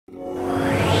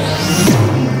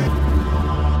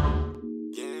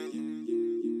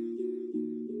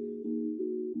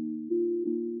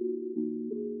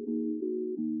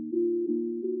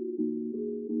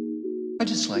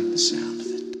sound of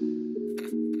it.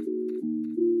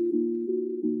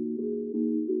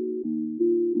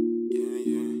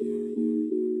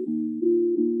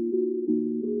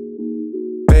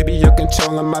 Baby, you're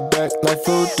controlling my back like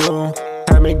voodoo.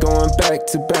 Had me going back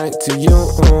to you.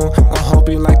 I hope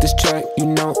you like this track, you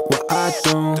know what I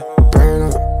do. Burn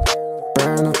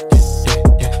up,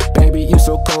 Baby, you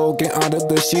so cold, get under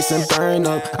the sheets and burn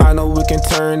up. I know we can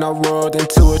turn our world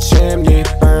into a chimney.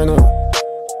 Burn up,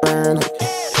 burn up,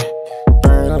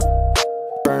 burn up,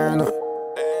 burn up.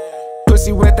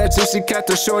 Pussy with that juicy cat,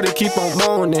 the shorty keep on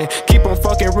moaning. Keep on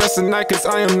fucking rest at night, cause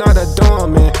I am not a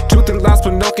doorman. Truth and lies,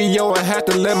 Pinocchio, I had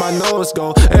to let my nose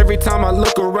go. Every time I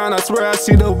look around, I swear I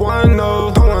see the one,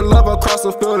 no. Throwing love across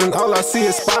the field and all I see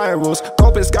is spirals.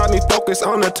 Hope it's got me focused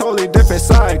on a totally different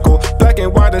cycle. Black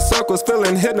and white in circles,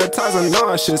 feeling hypnotized and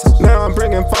nauseous. Now I'm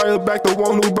bringing fire back, the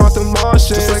one who brought the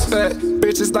Martians. Just like that,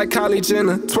 bitches like Kylie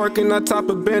Jenner, twerking on top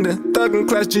of Bender. Thuggin'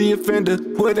 class G offender,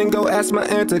 wouldn't go ask my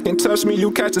auntie. Can touch me,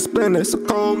 you catch a splinter. So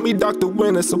call me Dr.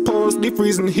 Winter, supposedly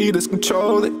freezing heaters,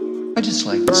 control it. I just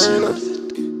like the sound of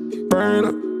it. Burn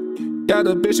up. Got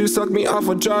a bitch who sucked me off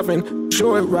for driving,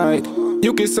 sure it right.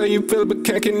 You can say you feel but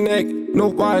can't connect, no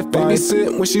Wi-Fi.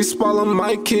 Babysit when she swallow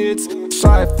my kids.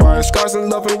 Sci-fi, scars and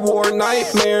love and war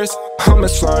nightmares.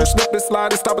 Homicide, slip and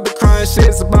slide and stop with the crying.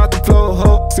 Shit's about to flow,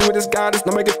 ho. See what this got is,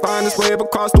 no make it find its way up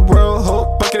across the world,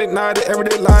 ho. Bucket ignited,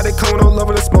 everyday light, they come no love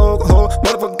of the smoke, ho.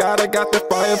 Motherfucker God, I got the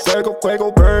fire,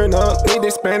 fuego, burn up. Need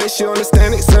this Spanish, she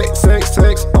understand it,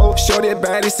 sex. Oh, shorty a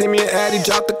baddie, see me an addy,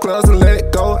 drop the clubs and let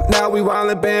it go. Now we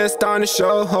wildin' band, starting to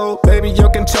show, ho. Baby, you're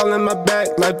controlling my back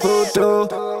like voodoo.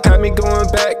 Had me going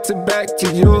back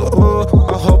to you.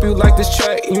 I hope you like this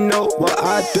track, you know what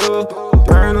I do.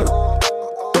 Burn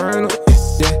up,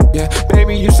 yeah.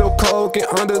 Baby, you so cold, get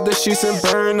under the sheets and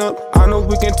burn up. I know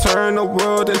we can turn the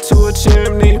world into a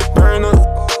chimney. Burn up,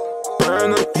 yeah.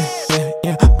 Burn up,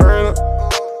 yeah. Burn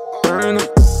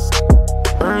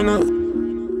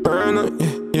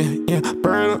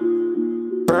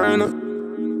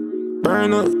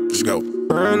up. Let's go.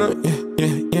 Burn up,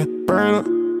 yeah. Burn up.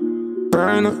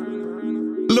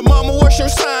 Lil' mama, what's your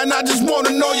sign? I just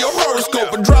wanna know your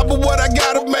horoscope. A drop of what I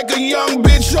gotta make a young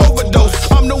bitch overdose.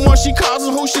 I'm the one she calls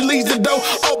and who she leaves the door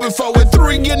open for. At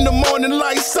 3 in the morning,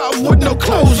 lights off with no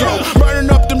clothes on. Burning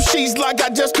up them sheets like I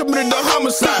just committed a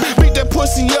homicide. Beat that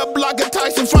pussy up like a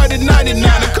Tyson fight at 99.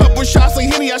 A couple shots of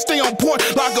Henny, I stay on point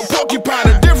like a porcupine.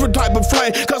 A different type of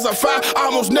flame, cause I fight, I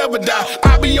almost never die.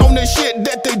 I be on that shit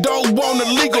that they don't wanna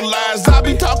legalize. I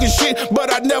be talking shit,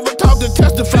 but I never talk to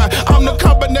testify. I'm the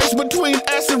combination between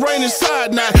acid rain and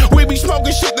cyanide. We be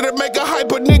smoking shit that'll make a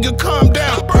hyper nigga come.